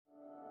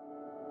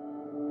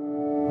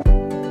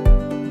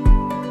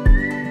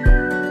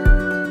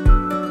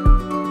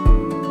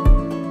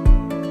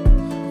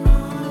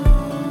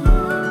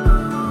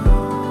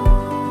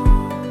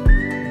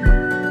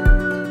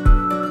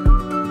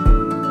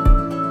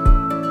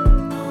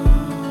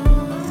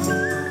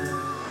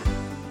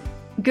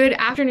Good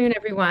afternoon,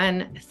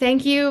 everyone.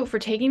 Thank you for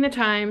taking the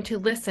time to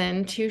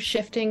listen to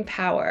Shifting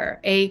Power,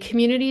 a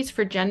Communities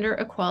for Gender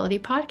Equality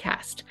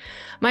podcast.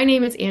 My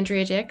name is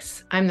Andrea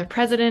Dix. I'm the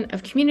president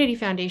of Community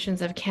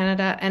Foundations of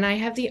Canada, and I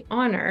have the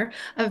honor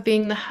of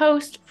being the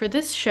host for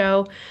this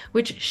show,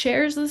 which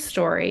shares the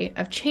story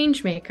of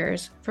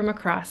changemakers from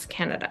across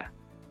Canada.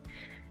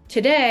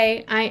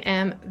 Today, I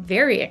am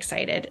very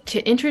excited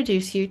to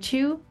introduce you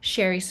to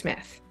Sherri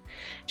Smith.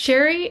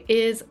 Sherri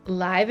is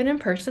live and in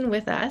person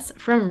with us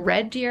from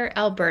Red Deer,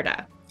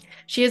 Alberta.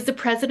 She is the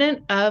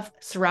president of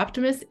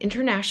Soroptimist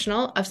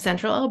International of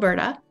Central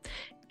Alberta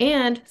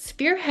and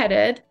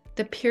spearheaded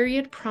the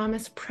Period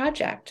Promise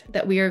project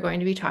that we are going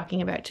to be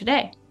talking about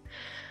today.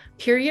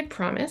 Period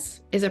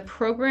Promise is a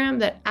program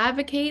that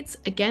advocates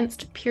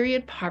against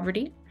period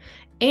poverty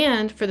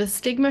and for the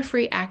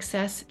stigma-free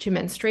access to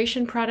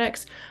menstruation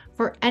products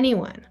for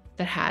anyone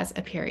that has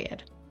a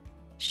period.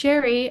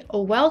 Sherri,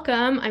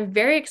 welcome. I'm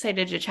very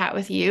excited to chat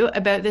with you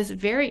about this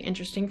very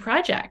interesting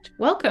project.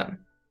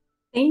 Welcome.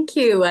 Thank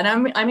you. And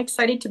I'm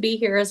excited to be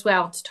here as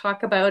well to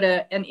talk about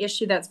an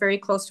issue that's very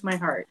close to my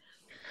heart.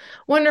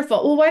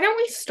 Wonderful. Well, why don't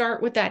we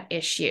start with that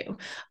issue?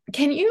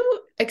 Can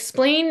you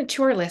explain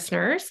to our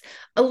listeners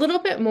a little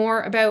bit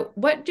more about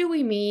what do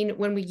we mean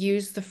when we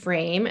use the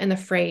frame and the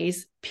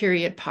phrase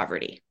period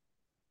poverty?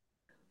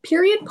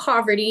 Period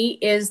poverty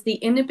is the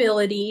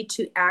inability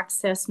to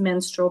access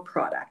menstrual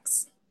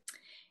products.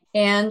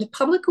 And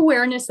public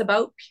awareness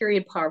about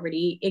period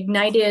poverty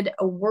ignited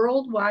a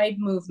worldwide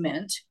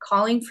movement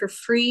calling for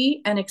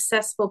free and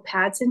accessible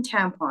pads and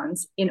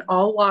tampons in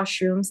all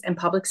washrooms and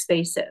public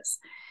spaces.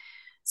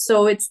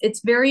 So it's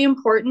very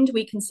important.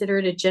 We consider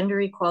it a gender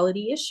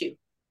equality issue.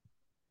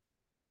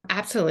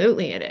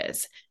 Absolutely, it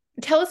is.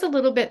 Tell us a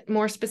little bit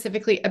more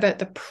specifically about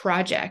the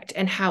project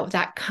and how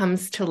that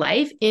comes to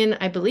life in,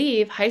 I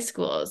believe, high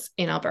schools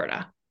in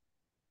Alberta.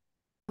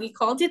 We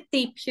called it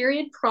the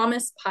Period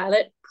Promise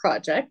Pilot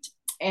Project.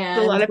 A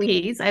lot of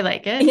P's. I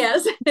like it.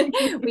 Yes,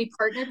 we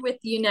partnered with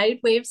the United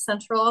Way of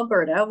Central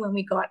Alberta when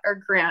we got our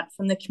grant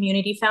from the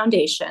Community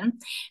Foundation.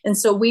 And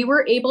so we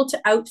were able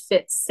to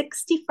outfit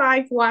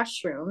 65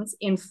 washrooms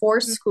in 4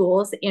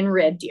 schools in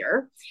Red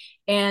Deer.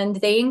 And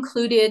they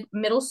included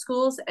middle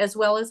schools as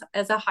well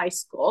as a high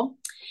school.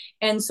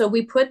 And so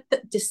we put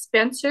the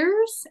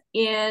dispensers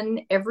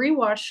in every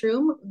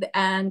washroom,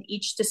 and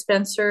each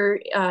dispenser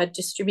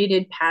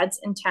distributed pads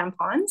and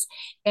tampons.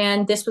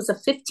 And this was a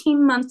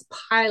 15-month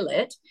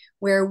pilot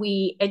where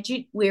we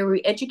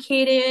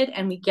educated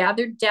and we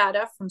gathered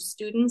data from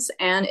students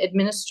and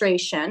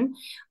administration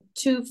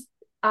to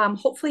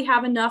hopefully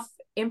have enough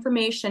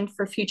information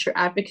for future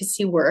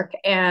advocacy work,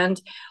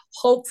 and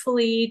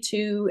hopefully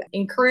to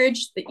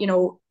encourage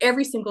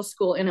every single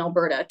school in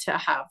Alberta to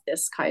have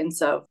this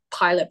kinds of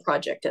pilot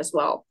project as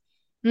well.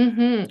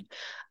 Mm-hmm.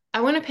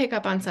 I want to pick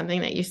up on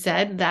something that you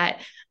said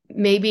that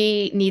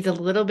maybe needs a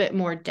little bit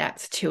more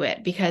depth to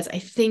it, because I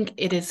think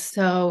it is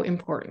so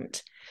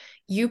important.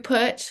 You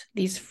put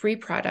these free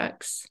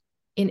products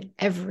in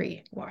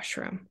every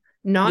washroom,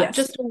 not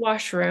just a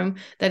washroom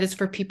that is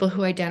for people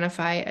who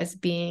identify as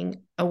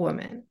being a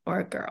woman or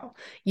a girl.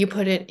 You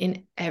put it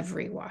in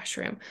every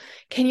washroom.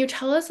 Can you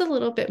tell us a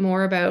little bit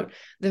more about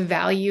the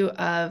value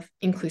of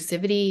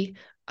inclusivity,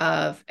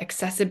 of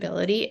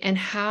accessibility, and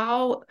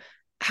how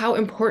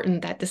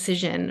important that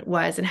decision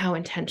was and how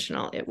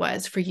intentional it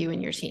was for you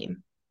and your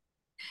team?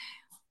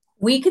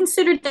 We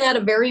considered that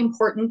a very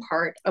important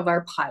part of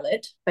our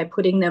pilot by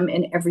putting them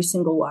in every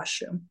single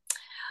washroom.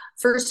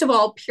 First of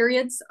all,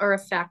 periods are a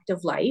fact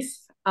of life.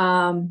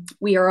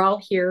 We are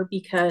all here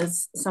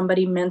because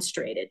somebody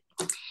menstruated.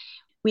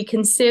 We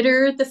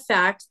consider the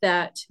fact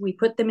that we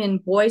put them in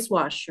boys'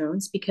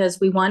 washrooms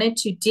because we wanted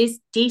to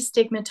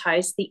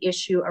destigmatize the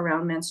issue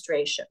around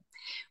menstruation.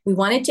 We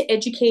wanted to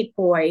educate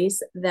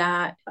boys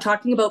that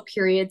talking about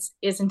periods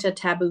isn't a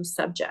taboo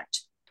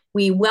subject.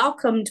 We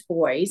welcomed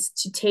boys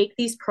to take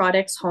these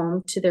products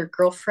home to their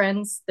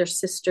girlfriends, their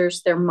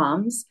sisters, their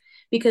moms,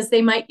 because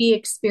they might be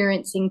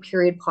experiencing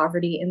period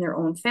poverty in their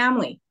own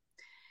family.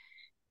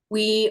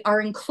 We are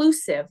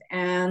inclusive,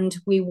 and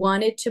we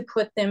wanted to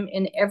put them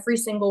in every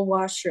single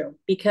washroom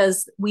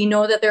because we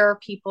know that there are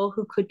people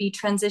who could be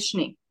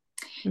transitioning.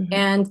 Mm-hmm.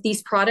 And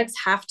these products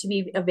have to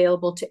be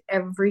available to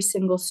every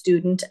single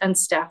student and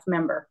staff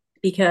member,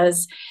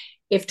 because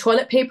if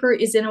toilet paper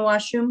is in a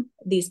washroom,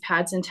 these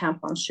pads and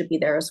tampons should be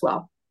there as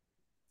well.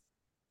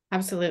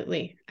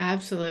 Absolutely.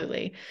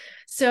 Absolutely.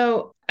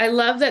 So I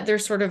love that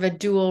there's sort of a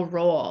dual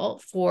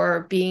role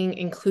for being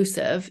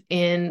inclusive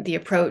in the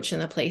approach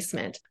and the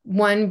placement.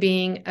 One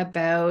being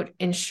about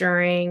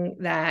ensuring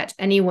that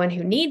anyone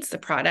who needs the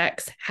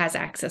products has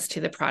access to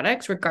the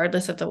products,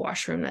 regardless of the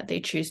washroom that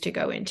they choose to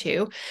go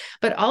into,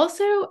 but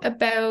also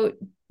about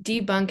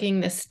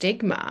debunking the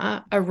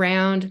stigma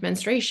around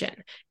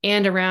menstruation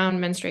and around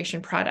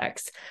menstruation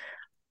products.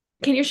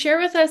 Can you share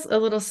with us a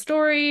little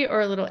story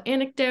or a little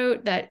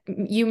anecdote that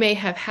you may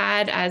have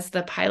had as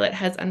the pilot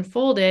has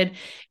unfolded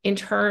in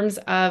terms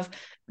of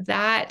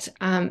that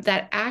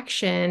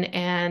action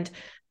and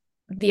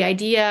the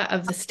idea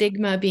of the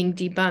stigma being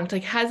debunked,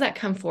 like, has that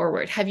come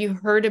forward? Have you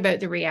heard about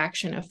the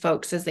reaction of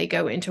folks as they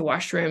go into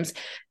washrooms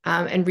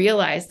and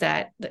realize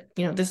that,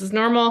 this is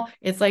normal?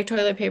 It's like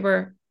toilet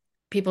paper.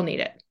 People need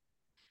it.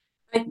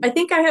 I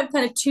think I have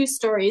kind of two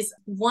stories.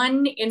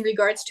 One in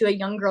regards to a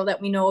young girl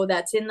that we know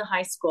that's in the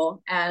high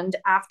school. And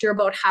after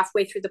about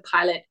halfway through the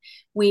pilot,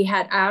 we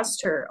had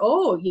asked her,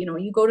 oh,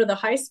 you go to the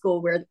high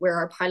school where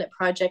our pilot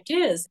project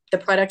is. The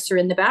products are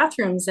in the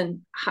bathrooms.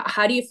 And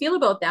how do you feel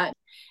about that?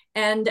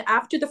 And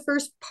after the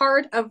first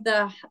part of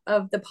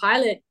the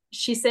pilot,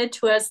 she said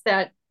to us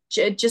that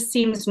it just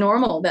seems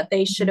normal, that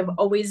they should have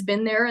always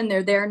been there and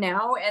they're there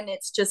now. And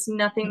it's just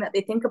nothing that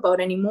they think about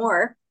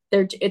anymore.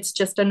 It's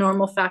just a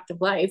normal fact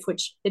of life,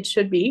 which it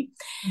should be.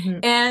 Mm-hmm.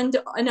 And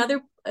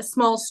another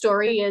small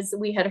story is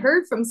we had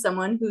heard from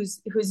someone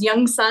whose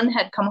young son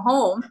had come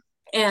home,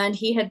 and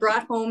he had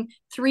brought home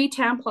 3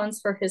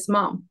 tampons for his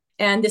mom.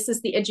 And this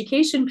is the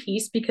education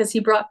piece, because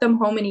he brought them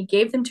home and he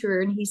gave them to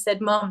her and he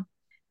said, Mom,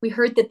 we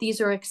heard that these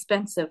are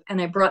expensive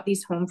and I brought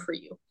these home for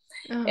you.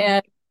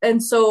 Oh.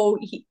 And so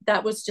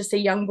that was just a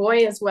young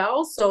boy as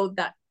well. So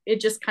that it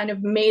just kind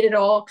of made it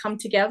all come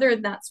together.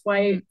 And that's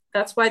why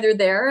they're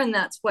there. And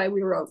that's why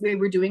we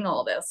were doing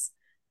all this.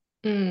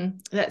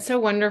 That's so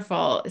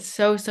wonderful.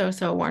 So, so,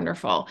 so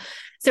wonderful.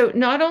 So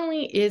not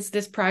only is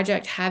this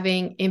project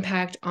having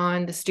impact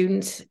on the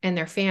students and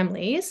their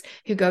families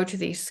who go to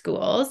these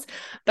schools,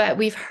 but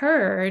we've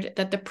heard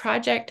that the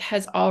project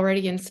has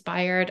already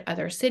inspired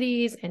other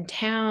cities and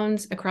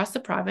towns across the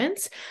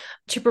province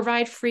to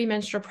provide free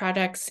menstrual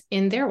products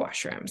in their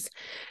washrooms.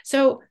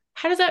 So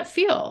how does that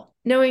feel,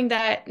 knowing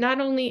that not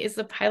only is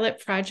the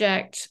pilot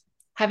project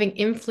having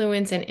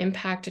influence and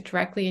impact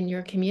directly in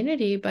your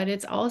community, but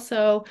it's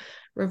also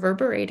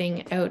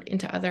reverberating out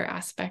into other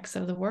aspects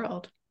of the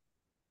world?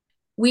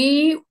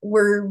 We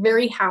were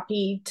very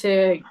happy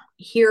to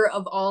hear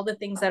of all the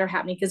things that are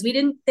happening, because we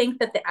didn't think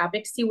that the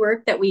advocacy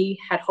work that we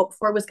had hoped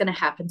for was going to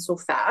happen so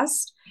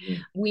fast.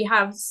 Mm-hmm. We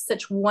have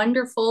such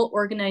wonderful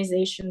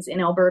organizations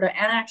in Alberta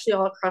and actually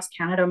all across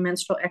Canada,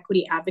 menstrual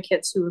equity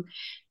advocates who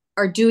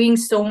are doing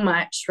so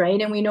much,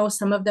 right? And we know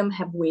some of them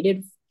have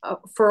waited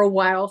for a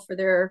while for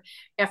their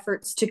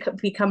efforts to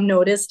become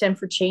noticed and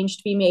for change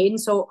to be made. And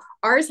so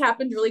ours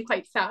happened really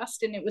quite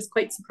fast, and it was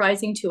quite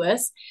surprising to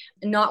us.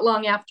 And not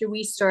long after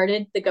we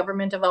started, the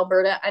government of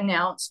Alberta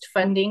announced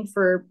funding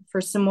for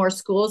some more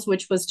schools,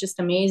 which was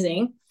just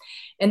amazing.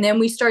 And then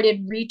we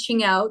started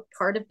reaching out.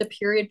 Part of the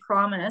Period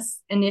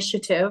Promise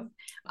initiative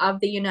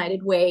of the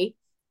United Way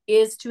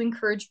is to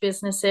encourage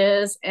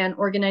businesses and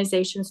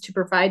organizations to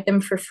provide them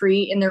for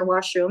free in their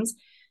washrooms.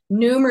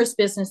 Numerous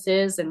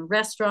businesses and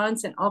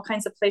restaurants and all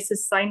kinds of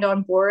places signed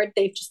on board.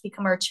 They've just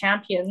become our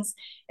champions.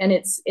 And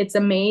it's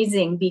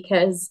amazing,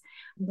 because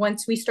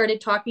once we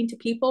started talking to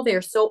people,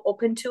 they're so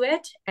open to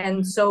it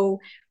and so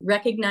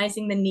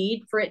recognizing the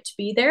need for it to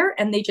be there,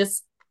 and they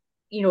just,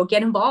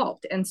 get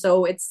involved. And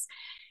so it's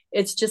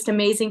just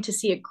amazing to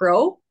see it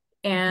grow.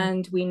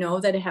 And we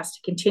know that it has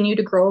to continue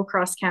to grow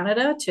across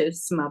Canada to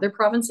some other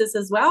provinces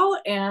as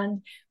well.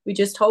 And we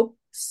just hope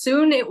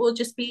soon it will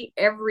just be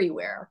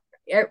everywhere.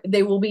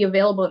 They will be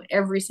available in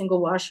every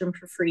single washroom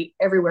for free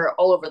everywhere,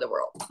 all over the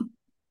world.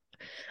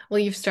 Well,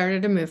 you've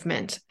started a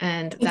movement,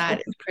 and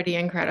that is pretty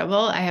incredible.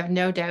 I have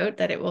no doubt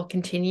that it will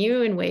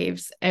continue in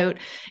waves out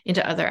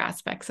into other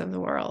aspects of the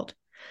world.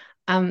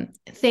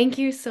 Thank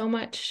you so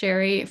much,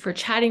 Sherri, for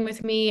chatting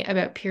with me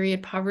about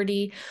period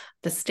poverty,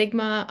 the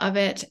stigma of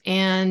it,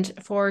 and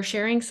for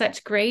sharing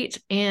such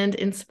great and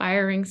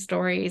inspiring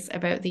stories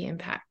about the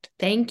impact.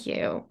 Thank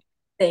you.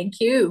 Thank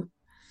you.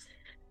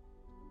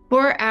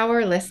 For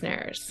our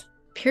listeners,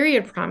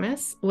 Period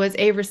Promise was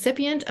a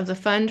recipient of the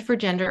Fund for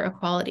Gender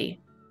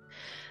Equality.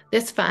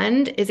 This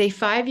fund is a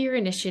 5-year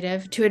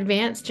initiative to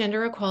advance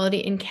gender equality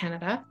in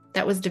Canada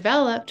that was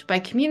developed by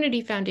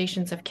Community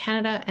Foundations of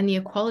Canada and the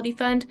Equality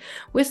Fund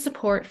with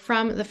support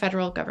from the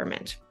federal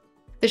government.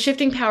 The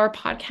Shifting Power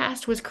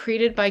podcast was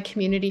created by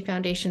Community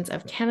Foundations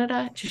of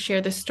Canada to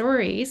share the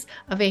stories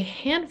of a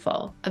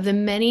handful of the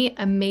many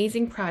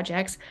amazing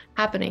projects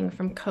happening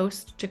from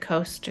coast to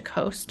coast to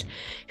coast,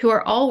 who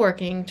are all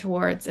working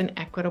towards an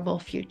equitable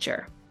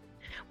future.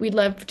 We'd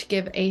love to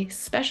give a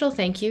special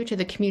thank you to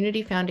the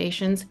Community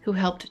Foundations who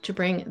helped to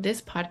bring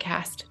this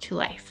podcast to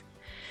life.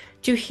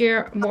 To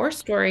hear more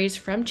stories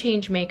from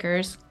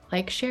changemakers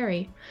like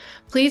Sherri,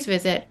 please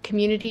visit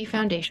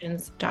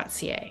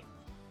communityfoundations.ca.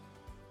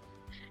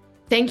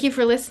 Thank you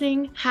for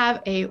listening.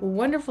 Have a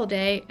wonderful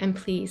day, and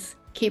please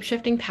keep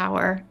shifting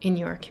power in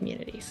your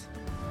communities.